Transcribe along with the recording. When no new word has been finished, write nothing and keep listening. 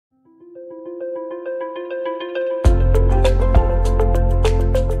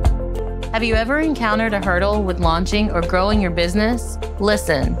Have you ever encountered a hurdle with launching or growing your business?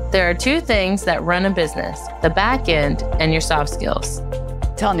 Listen, there are two things that run a business, the back end and your soft skills.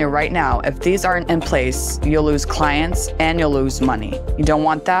 Telling you right now, if these aren't in place, you'll lose clients and you'll lose money. You don't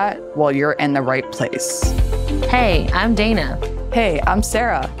want that? Well, you're in the right place. Hey, I'm Dana. Hey, I'm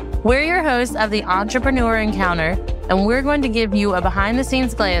Sara. We're your hosts of the Entrepreneur Encounter, and we're going to give you a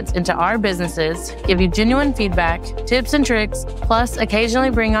behind-the-scenes glance into our businesses, give you genuine feedback, tips and tricks, plus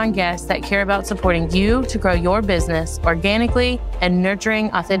occasionally bring on guests that care about supporting you to grow your business organically and nurturing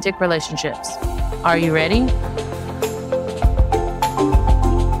authentic relationships. Are you ready?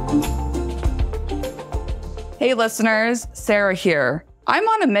 Hey listeners, Sara here. I'm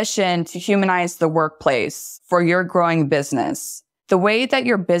on a mission to humanize the workplace for your growing business. The way that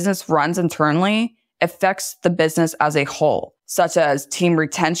your business runs internally affects the business as a whole, such as team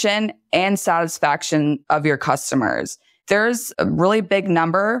retention and satisfaction of your customers. There's a really big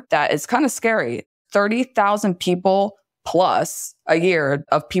number that is kind of scary. 30,000 people plus a year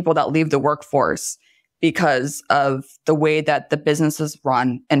of people that leave the workforce because of the way that the business is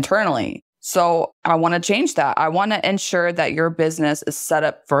run internally. So I want to change that. I want to ensure that your business is set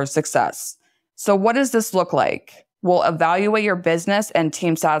up for success. So what does this look like? We'll evaluate your business and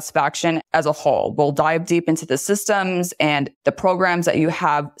team satisfaction as a whole. We'll dive deep into the systems and the programs that you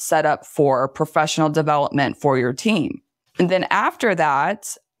have set up for professional development for your team. And then after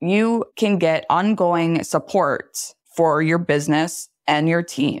that, you can get ongoing support for your business and your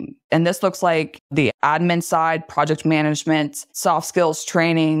team. And this looks like the admin side, project management, soft skills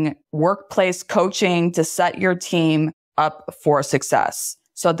training, workplace coaching to set your team up for success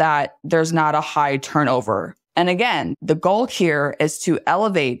so that there's not a high turnover. And again, the goal here is to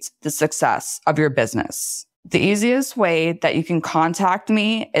elevate the success of your business. The easiest way that you can contact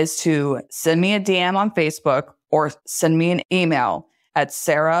me is to send me a DM on Facebook or send me an email at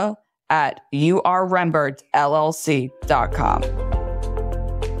sarah@urembertllc.com.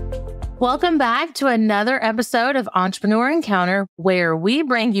 Welcome back to another episode of Entrepreneur Encounter, where we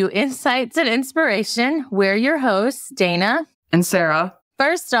bring you insights and inspiration. We're your hosts, Dana and Sara.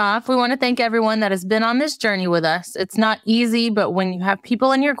 First off, we want to thank everyone that has been on this journey with us. It's not easy, but when you have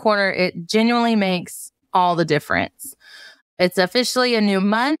people in your corner, it genuinely makes all the difference. It's officially a new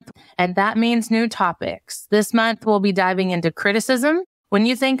month, and that means new topics. This month, we'll be diving into criticism. When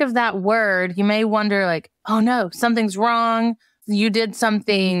you think of that word, you may wonder like, oh no, something's wrong. You did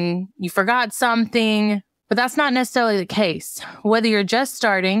something, you forgot something, but that's not necessarily the case. Whether you're just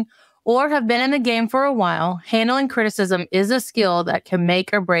starting or have been in the game for a while, handling criticism is a skill that can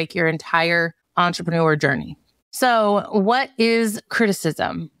make or break your entire entrepreneur journey. So what is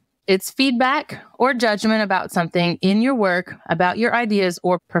criticism? It's feedback or judgment about something in your work, about your ideas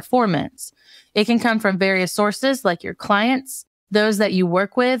or performance. It can come from various sources like your clients, those that you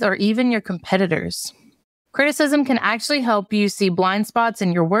work with, or even your competitors. Criticism can actually help you see blind spots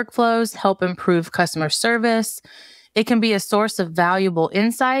in your workflows, help improve customer service. It can be a source of valuable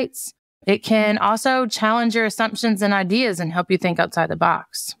insights. It can also challenge your assumptions and ideas and help you think outside the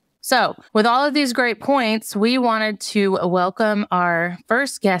box. So with all of these great points, we wanted to welcome our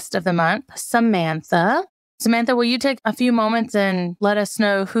first guest of the month, Samantha. Samantha, will you take a few moments and let us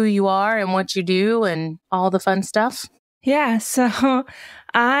know who you are and what you do and all the fun stuff? Yeah, so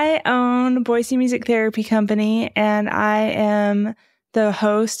I own Boise Music Therapy Company, and I am the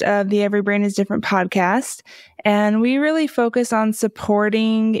host of the Every Brain is Different podcast. And we really focus on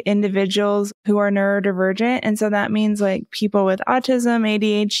supporting individuals who are neurodivergent. And so that means like people with autism,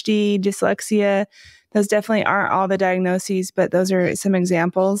 ADHD, dyslexia. Those definitely aren't all the diagnoses, but those are some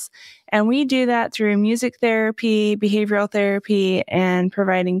examples. And we do that through music therapy, behavioral therapy, and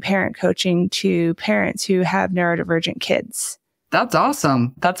providing parent coaching to parents who have neurodivergent kids. That's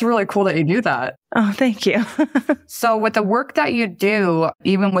awesome. That's really cool that you do that. Oh, thank you. So with the work that you do,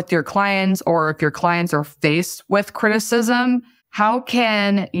 even with your clients, or if your clients are faced with criticism, how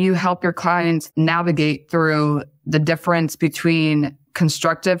can you help your clients navigate through the difference between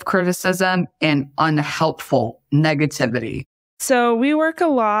constructive criticism and unhelpful negativity? So we work a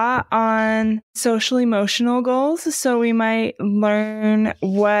lot on social emotional goals. So we might learn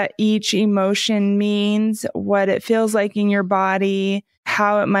what each emotion means, what it feels like in your body,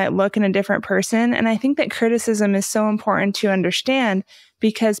 how it might look in a different person. And I think that criticism is so important to understand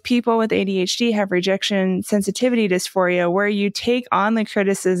because people with ADHD have rejection sensitivity dysphoria, where you take on the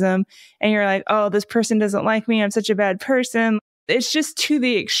criticism and you're like, oh, this person doesn't like me. I'm such a bad person. It's just to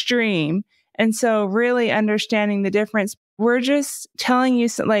the extreme. And so really understanding the difference, we're just telling you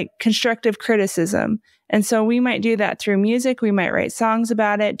some, like constructive criticism. And so we might do that through music. We might write songs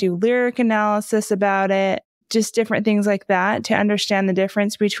about it, do lyric analysis about it, just different things like that to understand the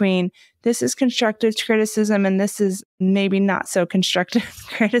difference between this is constructive criticism and this is maybe not so constructive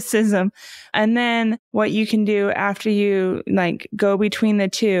criticism. And then what you can do after you like go between the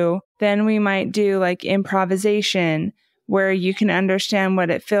two, then we might do like improvisation where you can understand what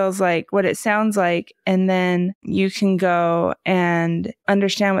it feels like, what it sounds like, and then you can go and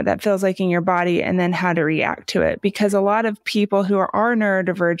understand what that feels like in your body and then how to react to it. Because a lot of people who are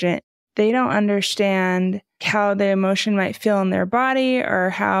neurodivergent, they don't understand how the emotion might feel in their body or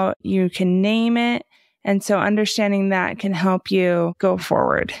how you can name it. And so understanding that can help you go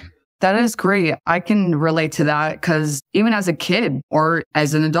forward. That is great. I can relate to that because even as a kid or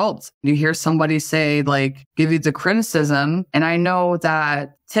as an adult, you hear somebody say, like, give you the criticism. And I know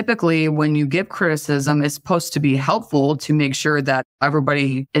that typically when you give criticism, it's supposed to be helpful to make sure that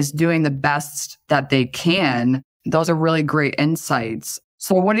everybody is doing the best that they can. Those are really great insights.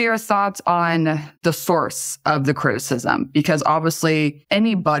 So what are your thoughts on the source of the criticism? Because obviously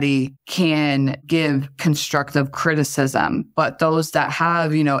anybody can give constructive criticism, but those that have,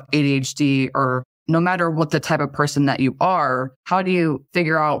 ADHD or no matter what the type of person that you are, how do you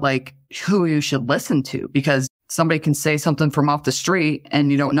figure out like who you should listen to? Because somebody can say something from off the street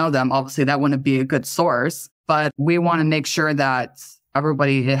and you don't know them. Obviously that wouldn't be a good source, but we want to make sure that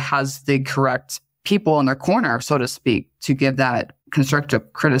everybody has the correct people in their corner, so to speak, to give that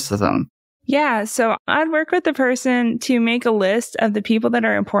constructive criticism. Yeah. So I'd work with the person to make a list of the people that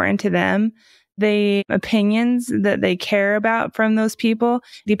are important to them, the opinions that they care about from those people,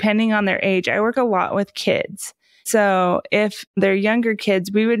 depending on their age. I work a lot with kids. So if they're younger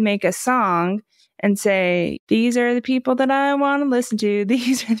kids, we would make a song and say, these are the people that I want to listen to.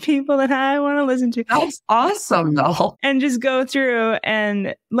 These are the people that I want to listen to. That's awesome, though. And just go through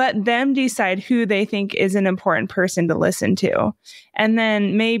and let them decide who they think is an important person to listen to. And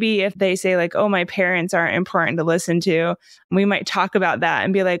then maybe if they say like, oh, my parents aren't important to listen to, we might talk about that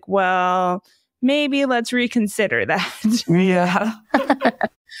and be like, well, maybe let's reconsider that. Yeah.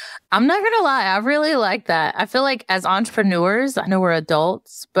 I'm not going to lie. I really like that. I feel like as entrepreneurs, I know we're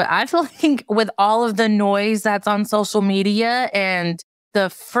adults, but I feel like with all of the noise that's on social media and the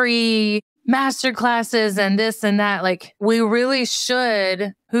free masterclasses and this and that, like we really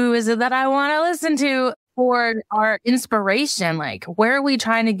should, who is it that I want to listen to for our inspiration? Like where are we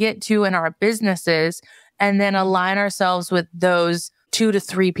trying to get to in our businesses and then align ourselves with those 2 to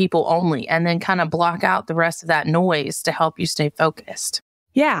 3 people only and then kind of block out the rest of that noise to help you stay focused.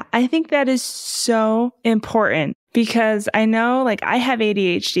 Yeah, I think that is so important because I know like I have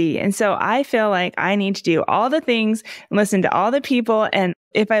ADHD. And so I feel like I need to do all the things and listen to all the people. And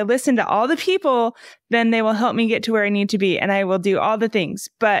if I listen to all the people, then they will help me get to where I need to be and I will do all the things.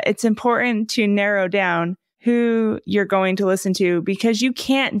 But it's important to narrow down who you're going to listen to because you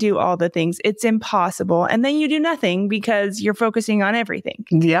can't do all the things. It's impossible. And then you do nothing because you're focusing on everything.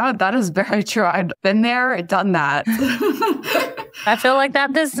 Yeah, that is very true. I've been there, done that. I feel like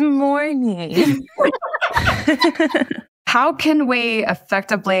that this morning. How can we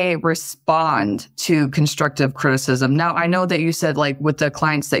effectively respond to constructive criticism? Now, I know that you said like with the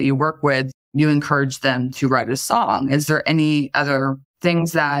clients that you work with, you encourage them to write a song. Is there any other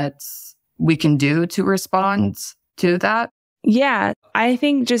things that we can do to respond to that? Yeah, I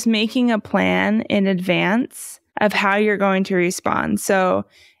think just making a plan in advance of how you're going to respond. So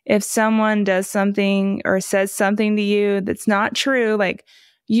if someone does something or says something to you that's not true, like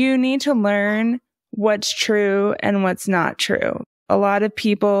you need to learn what's true and what's not true. A lot of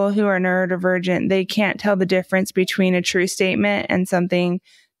people who are neurodivergent, they can't tell the difference between a true statement and something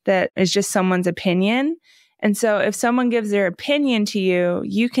that is just someone's opinion. And so if someone gives their opinion to you,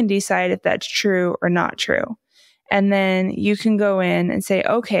 you can decide if that's true or not true. And then you can go in and say,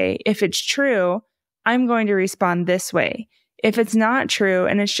 okay, if it's true, I'm going to respond this way. If it's not true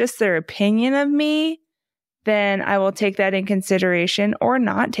and it's just their opinion of me, then I will take that in consideration or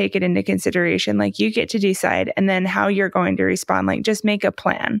not take it into consideration. Like you get to decide and then how you're going to respond. Like just make a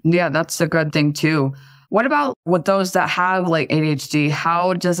plan. Yeah, that's a good thing too. What about with those that have like ADHD?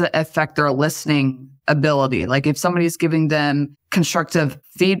 How does it affect their listening ability? Like if somebody's giving them constructive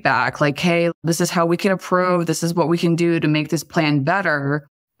feedback, like, hey, this is how we can improve. This is what we can do to make this plan better.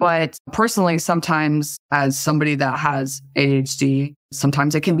 But personally, sometimes as somebody that has ADHD,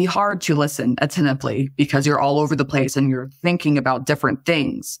 sometimes it can be hard to listen attentively because you're all over the place and you're thinking about different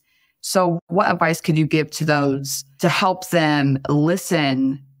things. So what advice could you give to those to help them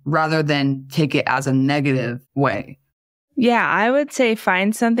listen rather than take it as a negative way? Yeah, I would say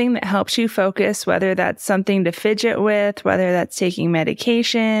find something that helps you focus, whether that's something to fidget with, whether that's taking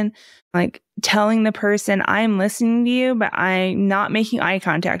medication, like telling the person, I'm listening to you, but I'm not making eye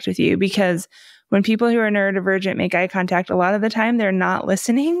contact with you. Because When people who are neurodivergent make eye contact, a lot of the time they're not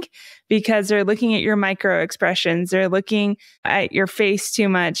listening because they're looking at your micro expressions. They're looking at your face too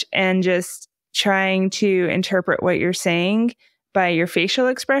much and just trying to interpret what you're saying by your facial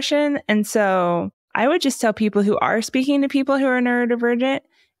expression. And so I would just tell people who are speaking to people who are neurodivergent,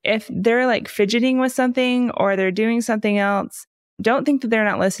 if they're like fidgeting with something or they're doing something else, don't think that they're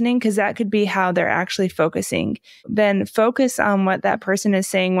not listening, because that could be how they're actually focusing. Then focus on what that person is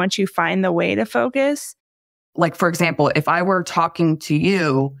saying once you find the way to focus. Like, for example, if I were talking to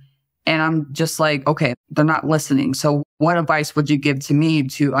you and I'm just like, okay, they're not listening. So what advice would you give to me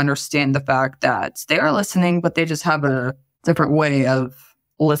to understand the fact that they are listening, but they just have a different way of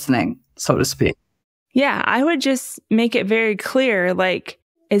listening, so to speak? Yeah, I would just make it very clear, like,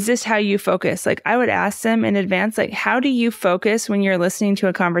 is this how you focus? Like, I would ask them in advance, like, how do you focus when you're listening to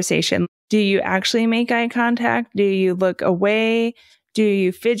a conversation? Do you actually make eye contact? Do you look away? Do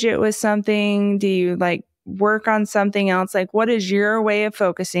you fidget with something? Do you like work on something else? Like, what is your way of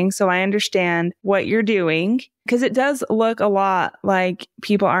focusing? So I understand what you're doing, because it does look a lot like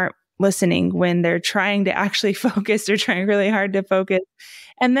people aren't listening when they're trying to actually focus. They're trying really hard to focus.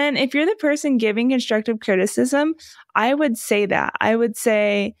 And then if you're the person giving constructive criticism, I would say that. I would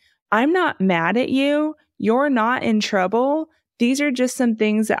say, I'm not mad at you. You're not in trouble. These are just some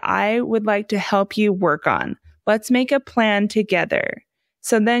things that I would like to help you work on. Let's make a plan together.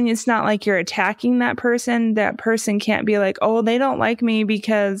 So then it's not like you're attacking that person. That person can't be like, oh, they don't like me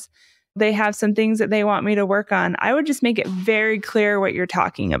because they have some things that they want me to work on. I would just make it very clear what you're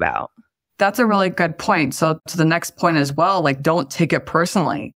talking about. That's a really good point. So to the next point as well, like, don't take it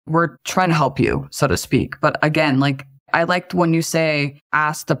personally. We're trying to help you, so to speak. But again, like, I liked when you say,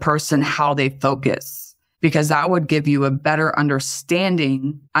 ask the person how they focus, because that would give you a better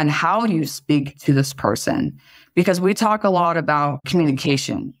understanding on how you speak to this person. Because we talk a lot about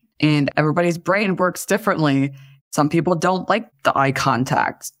communication and everybody's brain works differently. Some people don't like the eye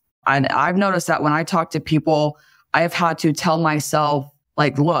contact. And I've noticed that when I talk to people, I've had to tell myself,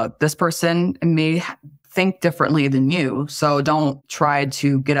 like, look, this person may think differently than you. So don't try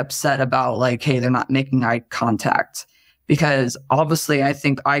to get upset about like, hey, they're not making eye contact. Because obviously I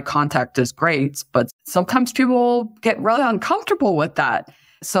think eye contact is great, but sometimes people get really uncomfortable with that.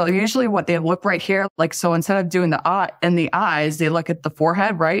 So usually what they look right here, like, so instead of doing the eye and the eyes, they look at the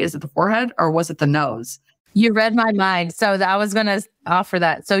forehead, right? Is it the forehead or was it the nose? You read my mind. So I was going to offer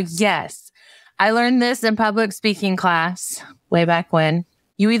that. So yes, I learned this in public speaking class way back when.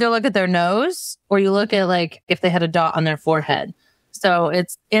 You either look at their nose or you look at like if they had a dot on their forehead. So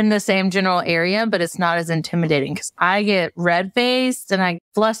it's in the same general area, but it's not as intimidating, because I get red-faced and I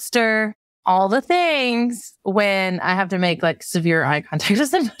fluster, all the things when I have to make like severe eye contact with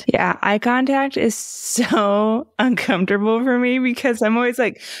somebody. Yeah, eye contact is so uncomfortable for me, because I'm always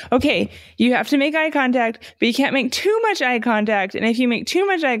like, okay, you have to make eye contact, but you can't make too much eye contact. And if you make too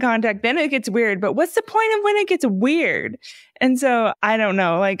much eye contact, then it gets weird. But what's the point of when it gets weird? And so I don't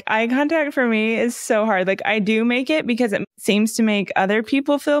know, like, eye contact for me is so hard. Like, I do make it because it seems to make other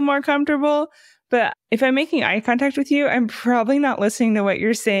people feel more comfortable. But if I'm making eye contact with you, I'm probably not listening to what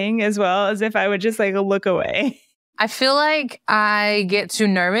you're saying as well as if I would just like look away. I feel like I get too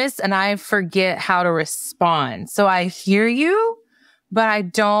nervous and I forget how to respond. So I hear you, but I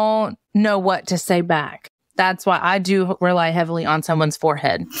don't know what to say back. That's why I do rely heavily on someone's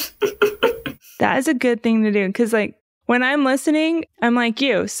forehead. That is a good thing to do, because like when I'm listening, I'm like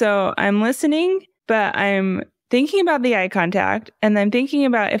you. So I'm listening, but I'm thinking about the eye contact, and then thinking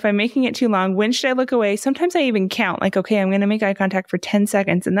about if I'm making it too long, when should I look away? Sometimes I even count, like, okay, I'm going to make eye contact for 10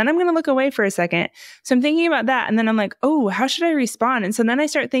 seconds, and then I'm going to look away for a second. So I'm thinking about that, and then I'm like, oh, how should I respond? And so then I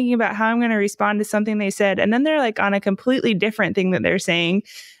start thinking about how I'm going to respond to something they said, and then they're like on a completely different thing that they're saying.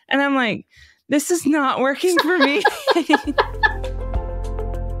 And I'm like, this is not working for me.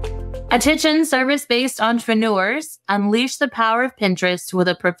 Attention service-based entrepreneurs, unleash the power of Pinterest with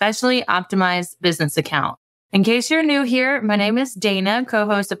a professionally optimized business account. In case you're new here, my name is Dana,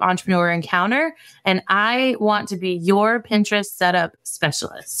 co-host of Entrepreneur Encounter, and I want to be your Pinterest setup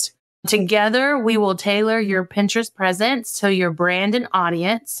specialist. Together, we will tailor your Pinterest presence to your brand and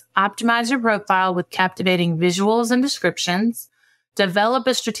audience, optimize your profile with captivating visuals and descriptions, develop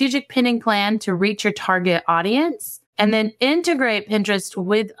a strategic pinning plan to reach your target audience, and then integrate Pinterest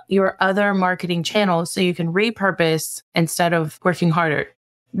with your other marketing channels so you can repurpose instead of working harder.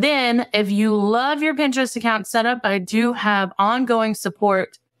 Then, if you love your Pinterest account setup, I do have ongoing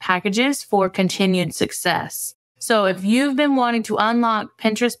support packages for continued success. So if you've been wanting to unlock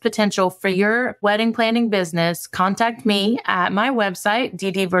Pinterest potential for your wedding planning business, contact me at my website,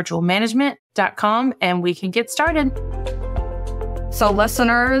 ddvirtualmanagement.com, and we can get started. So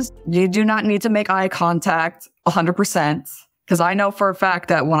listeners, you do not need to make eye contact 100%. Because I know for a fact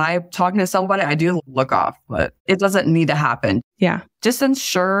that when I'm talking to somebody, I do look off, but it doesn't need to happen. Yeah. Just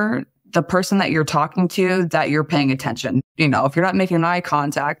ensure the person that you're talking to, that you're paying attention. You know, if you're not making eye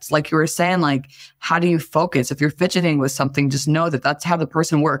contact, like you were saying, like, how do you focus? If you're fidgeting with something, just know that that's how the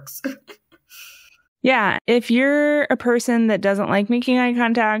person works. Yeah. If you're a person that doesn't like making eye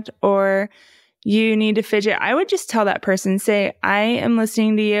contact or you need to fidget, I would just tell that person, say, I am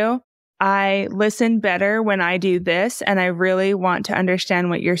listening to you. I listen better when I do this, and I really want to understand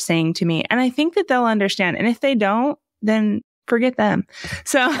what you're saying to me. And I think that they'll understand. And if they don't, then forget them.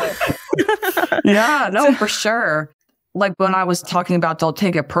 So yeah, no, for sure. Like when I was talking about don't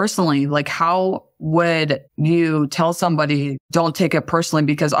take it personally, like how would you tell somebody don't take it personally?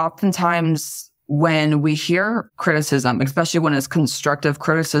 Because oftentimes when we hear criticism, especially when it's constructive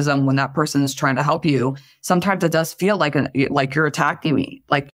criticism, when that person is trying to help you, sometimes it does feel like you're attacking me,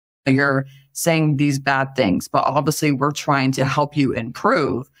 like you're saying these bad things, but obviously we're trying to help you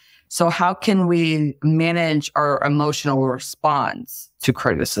improve. So how can we manage our emotional response to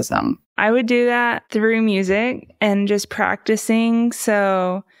criticism? I would do that through music and just practicing.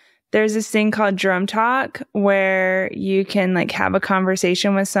 So there's this thing called drum talk where you can like have a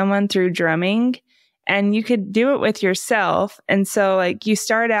conversation with someone through drumming, and you could do it with yourself. And so like you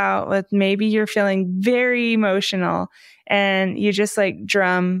start out with maybe you're feeling very emotional and you just like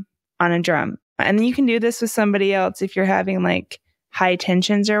drum on a drum. And then you can do this with somebody else if you're having like high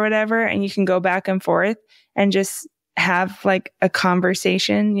tensions or whatever, and you can go back and forth and just have like a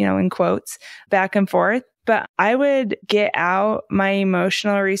conversation, you know, in quotes, back and forth. But I would get out my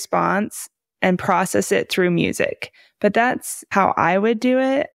emotional response and process it through music. But that's how I would do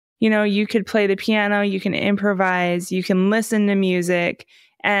it. You know, you could play the piano, you can improvise, you can listen to music,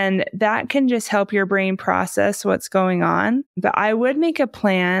 and that can just help your brain process what's going on. But I would make a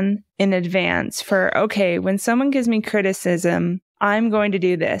plan in advance for, okay, when someone gives me criticism, I'm going to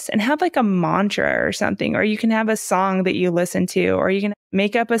do this, and have like a mantra or something, or you can have a song that you listen to, or you can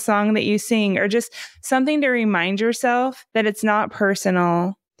make up a song that you sing, or just something to remind yourself that it's not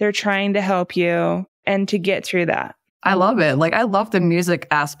personal. They're trying to help you and to get through that. I love it. Like, I love the music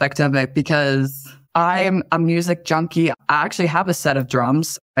aspect of it because I'm a music junkie. I actually have a set of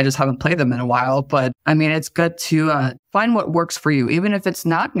drums. I just haven't played them in a while, but I mean, it's good to find what works for you, even if it's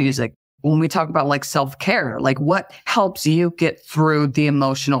not music. When we talk about like self-care, like what helps you get through the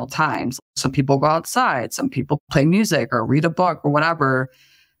emotional times? Some people go outside, some people play music or read a book or whatever.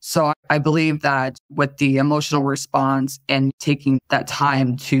 So I believe that with the emotional response and taking that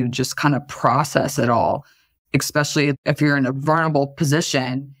time to just kind of process it all, especially if you're in a vulnerable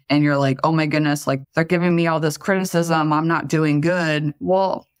position and you're like, oh my goodness, like they're giving me all this criticism, I'm not doing good.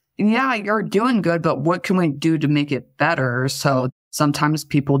 Well, yeah, you're doing good, but what can we do to make it better? So sometimes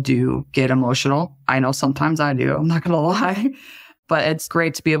people do get emotional. I know sometimes I do. I'm not going to lie. But it's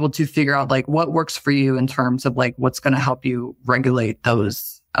great to be able to figure out like what works for you in terms of like what's going to help you regulate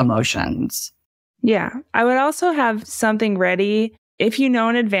those emotions. Yeah. I would also have something ready if you know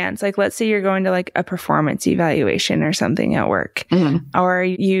in advance, like let's say you're going to like a performance evaluation or something at work, or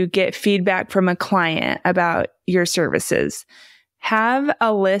you get feedback from a client about your services. Have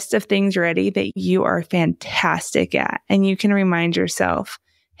a list of things ready that you are fantastic at, and you can remind yourself,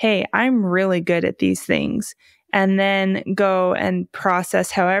 hey, I'm really good at these things. And then go and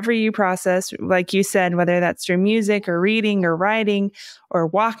process however you process, like you said, whether that's through music or reading or writing or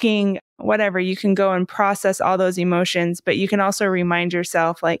walking, whatever, you can go and process all those emotions. But you can also remind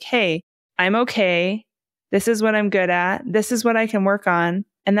yourself like, hey, I'm okay. This is what I'm good at. This is what I can work on.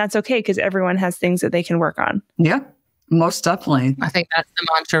 And that's okay because everyone has things that they can work on. Yeah. Most definitely. I think that's the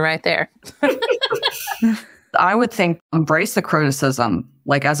mantra right there. I would think embrace the criticism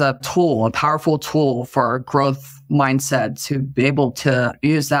like as a tool, a powerful tool for a growth mindset to be able to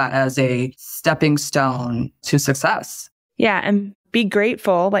use that as a stepping stone to success. Yeah. And be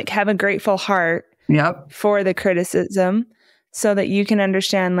grateful, like have a grateful heart for the criticism so that you can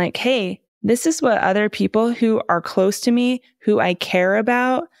understand like, hey, this is what other people who are close to me, who I care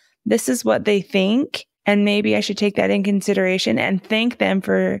about, this is what they think. And maybe I should take that in consideration and thank them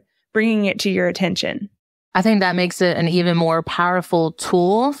for bringing it to your attention. I think that makes it an even more powerful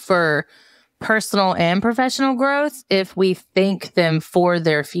tool for personal and professional growth if we thank them for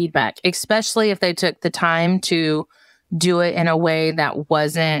their feedback, especially if they took the time to do it in a way that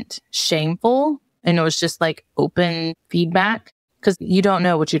wasn't shameful and it was just like open feedback, because you don't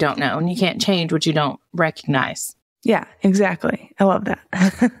know what you don't know and you can't change what you don't recognize. Yeah, exactly. I love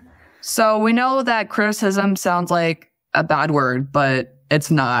that. So we know that criticism sounds like a bad word, but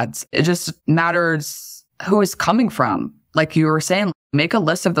it's not. It just matters who it's coming from. like you were saying, make a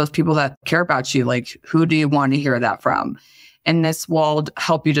list of those people that care about you. Like, who do you want to hear that from? And this will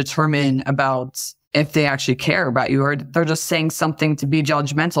help you determine about if they actually care about you or they're just saying something to be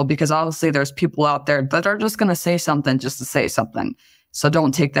judgmental, because obviously there's people out there that are just going to say something just to say something. So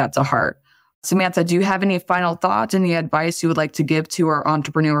don't take that to heart. Samantha, do you have any final thoughts, any advice you would like to give to our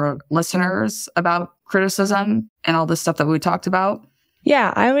entrepreneur listeners about criticism and all the stuff that we talked about?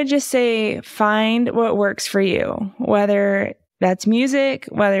 Yeah, I would just say find what works for you, whether that's music,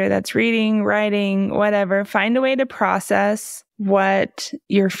 whether that's reading, writing, whatever. Find a way to process what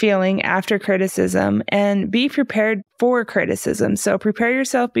you're feeling after criticism and be prepared for criticism. So prepare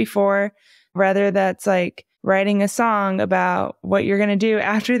yourself before, whether that's like writing a song about what you're going to do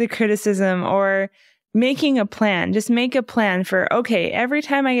after the criticism or making a plan. Just make a plan for, okay, every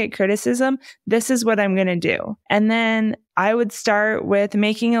time I get criticism, this is what I'm going to do. And then I would start with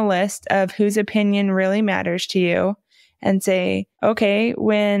making a list of whose opinion really matters to you and say, okay,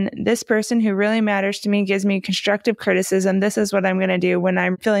 when this person who really matters to me gives me constructive criticism, this is what I'm going to do when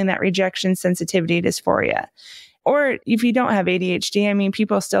I'm feeling that rejection, sensitivity, dysphoria. Or if you don't have ADHD, I mean,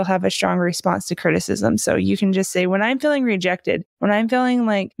 people still have a strong response to criticism. So you can just say, when I'm feeling rejected, when I'm feeling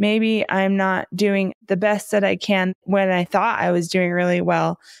like maybe I'm not doing the best that I can when I thought I was doing really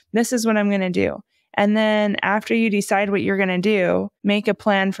well, this is what I'm going to do. And then after you decide what you're going to do, make a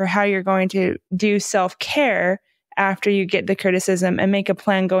plan for how you're going to do self-care after you get the criticism and make a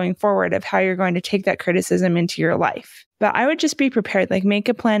plan going forward of how you're going to take that criticism into your life. But I would just be prepared, like make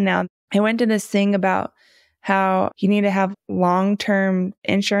a plan now. I went to this thing about how you need to have long-term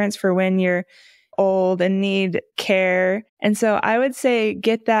insurance for when you're old and need care. And so I would say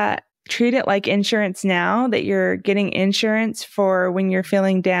get that, treat it like insurance now, that you're getting insurance for when you're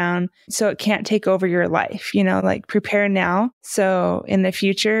feeling down so it can't take over your life, like prepare now. So in the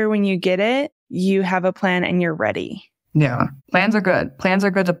future, when you get it, you have a plan and you're ready. Yeah. Plans are good. Plans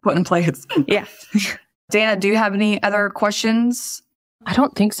are good to put in place. Yeah. Dana, do you have any other questions? I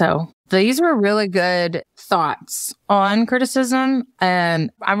don't think so. These were really good thoughts on criticism. And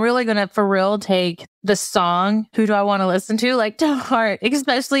I'm really going to, for real, take the song, Who Do I Want to Listen to, like to heart,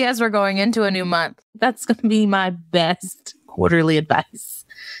 especially as we're going into a new month. That's going to be my best quarterly advice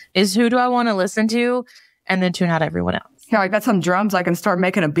is who do I want to listen to and then tune out everyone else. Yeah, I got some drums. I can start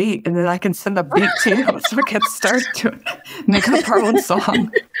making a beat and then I can send a beat to you so I can start to make up our own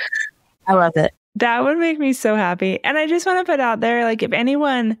song. I love it. That would make me so happy. And I just want to put out there, like if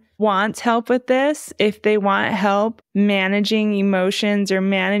anyone wants help with this, if they want help managing emotions or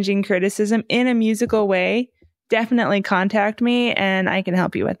managing criticism in a musical way, definitely contact me and I can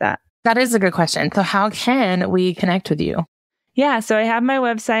help you with that. That is a good question. So how can we connect with you? Yeah, so I have my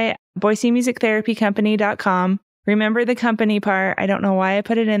website, boisemusictherapycompany.com. Remember the company part. I don't know why I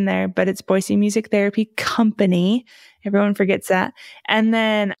put it in there, but it's Boise Music Therapy Company. Everyone forgets that. And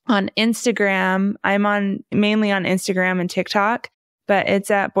then on Instagram, I'm mainly on Instagram and TikTok, but it's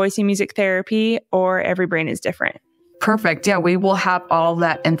at Boise Music Therapy or Every Brain is Different. Perfect. Yeah, we will have all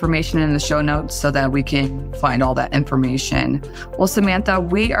that information in the show notes so that we can find all that information. Well, Samantha,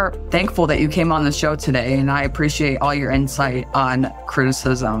 we are thankful that you came on the show today, and I appreciate all your insight on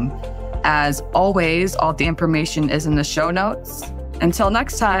criticism. As always, all the information is in the show notes. Until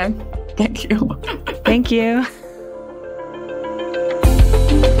next time, thank you. Thank you.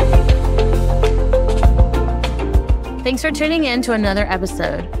 Thanks for tuning in to another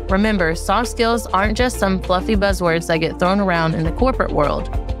episode. Remember, soft skills aren't just some fluffy buzzwords that get thrown around in the corporate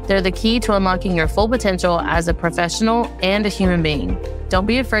world. They're the key to unlocking your full potential as a professional and a human being. Don't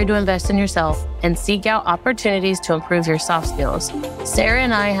be afraid to invest in yourself and seek out opportunities to improve your soft skills. Sara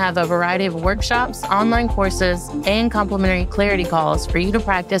and I have a variety of workshops, online courses, and complimentary clarity calls for you to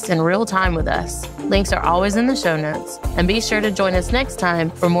practice in real time with us. Links are always in the show notes. And be sure to join us next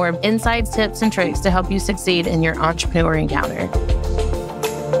time for more insights, tips, and tricks to help you succeed in your entrepreneur encounter.